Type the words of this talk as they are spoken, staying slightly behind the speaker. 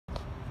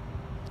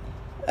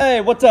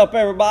Hey, what's up,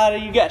 everybody?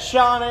 You got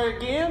Sean there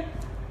again.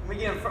 Let me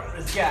get in front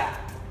of this guy.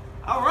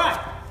 All right,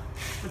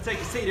 let's take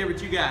a seat here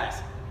with you guys.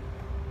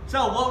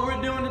 So what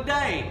we're doing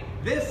today,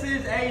 this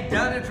is a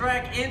Dunnage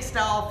rack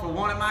install for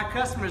one of my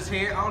customers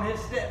here on his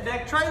step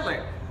deck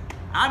trailer.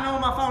 I know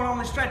my phone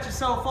only stretches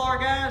so far,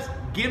 guys.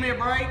 Give me a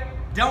break.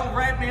 Don't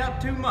wrap me up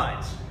too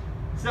much.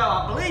 So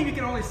I believe you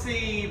can only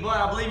see, but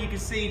I believe you can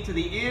see to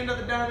the end of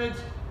the Dunnage,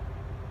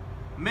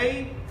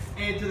 me,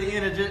 and to the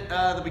end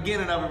of the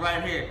beginning of it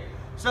right here.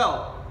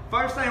 So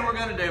first thing we're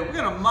gonna do, we're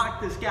gonna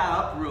mock this guy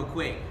up real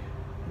quick.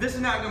 This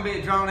is not gonna be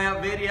a drawn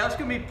out video. It's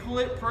gonna be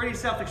pretty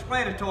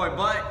self-explanatory,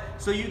 but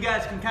so you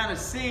guys can kind of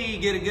see,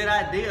 get a good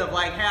idea of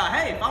like how,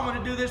 hey, if I'm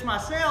gonna do this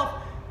myself,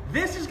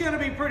 this is gonna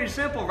be pretty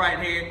simple right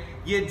here.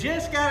 You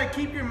just gotta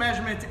keep your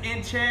measurements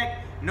in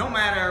check no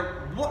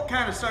matter what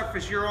kind of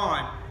surface you're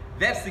on.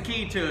 That's the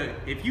key to it.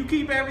 If you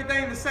keep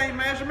everything the same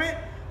measurement,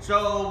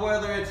 so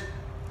whether it's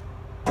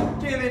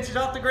 10 inches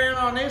off the ground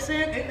on this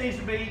end, it needs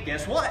to be,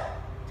 guess what?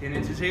 10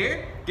 inches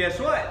here, guess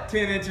what?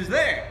 10 inches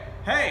there.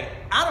 Hey,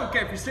 I don't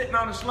care if you're sitting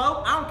on a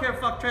slope. I don't care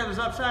if the trailer's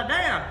upside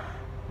down.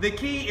 The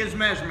key is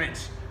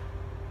measurements.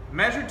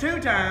 Measure 2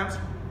 times,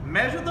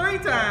 measure 3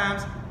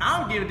 times. I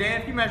don't give a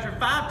damn if you measure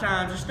 5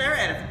 times or stare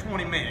at it for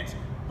 20 minutes.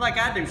 Like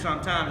I do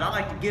sometimes. I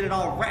like to get it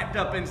all wrapped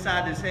up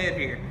inside this head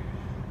here.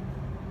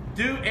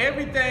 Do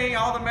everything,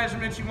 all the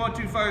measurements you want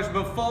to first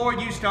before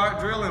you start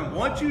drilling.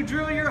 Once you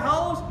drill your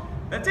holes,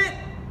 that's it.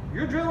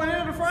 You're drilling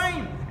into the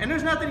frame and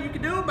there's nothing you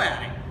can do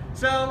about it.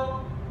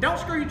 So don't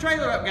screw your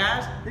trailer up,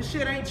 guys. This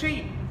shit ain't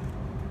cheap.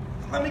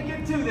 Let me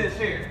get to this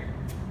here.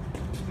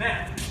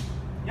 Now,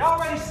 you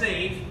already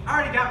see, I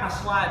already got my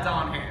slides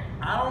on here.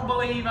 I don't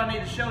believe I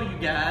need to show you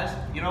guys.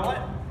 You know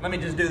what? Let me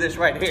just do this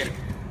right here.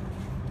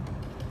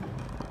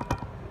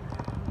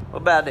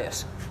 What about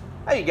this?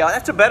 There you go.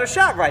 That's a better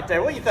shot right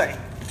there. What do you think?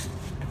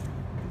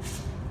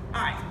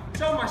 All right,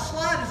 so my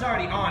slide is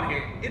already on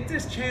here. It's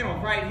this channel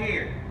right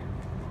here.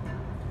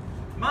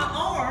 My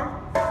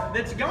arm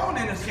that's going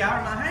in the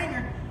sky, or my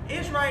hanger,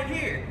 is right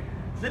here.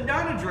 The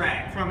Dunnage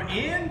rack from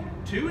end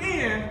to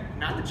end,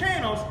 not the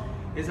channels,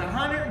 is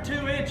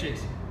 102 inches.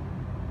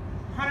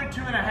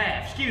 102 and a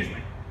half, excuse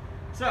me.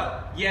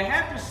 So you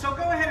have to, so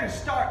go ahead and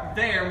start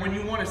there when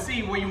you want to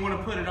see where you want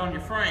to put it on your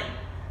frame.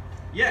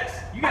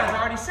 Yes, you guys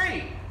already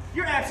see.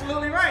 You're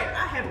absolutely right.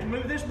 I have to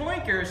move this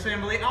blinker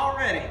assembly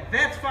already.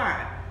 That's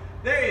fine.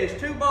 There is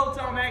 2 bolts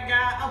on that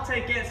guy. I'll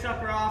take that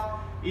sucker off,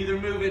 either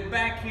move it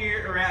back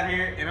here or out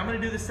here, and I'm gonna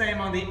do the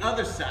same on the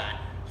other side.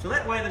 So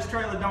that way this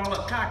trailer don't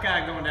look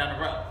cockeyed going down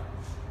the road.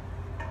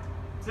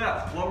 So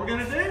what we're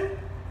gonna do,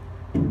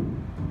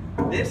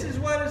 this is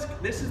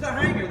the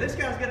hanger. This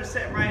guy's gonna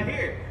sit right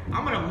here.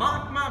 I'm gonna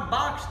mock my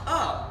box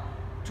up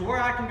to where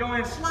I can go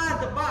and slide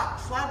the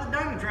box, slide the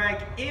Dunnage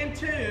rack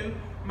into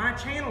my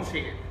channels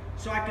here.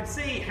 So I can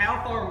see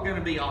how far we're gonna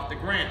be off the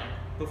ground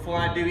before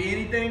I do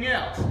anything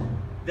else.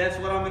 That's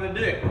what I'm gonna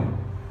do.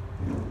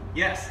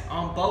 Yes,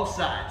 on both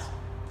sides.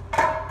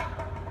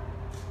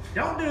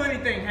 Don't do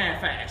anything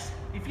half-assed.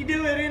 If you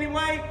do it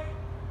anyway,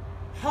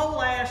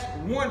 whole-ass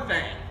one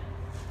thing.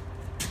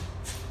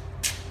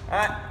 All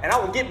right, and I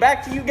will get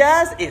back to you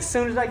guys as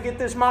soon as I get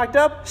this mocked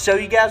up, show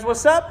you guys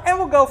what's up, and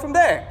we'll go from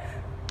there.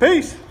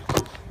 Peace.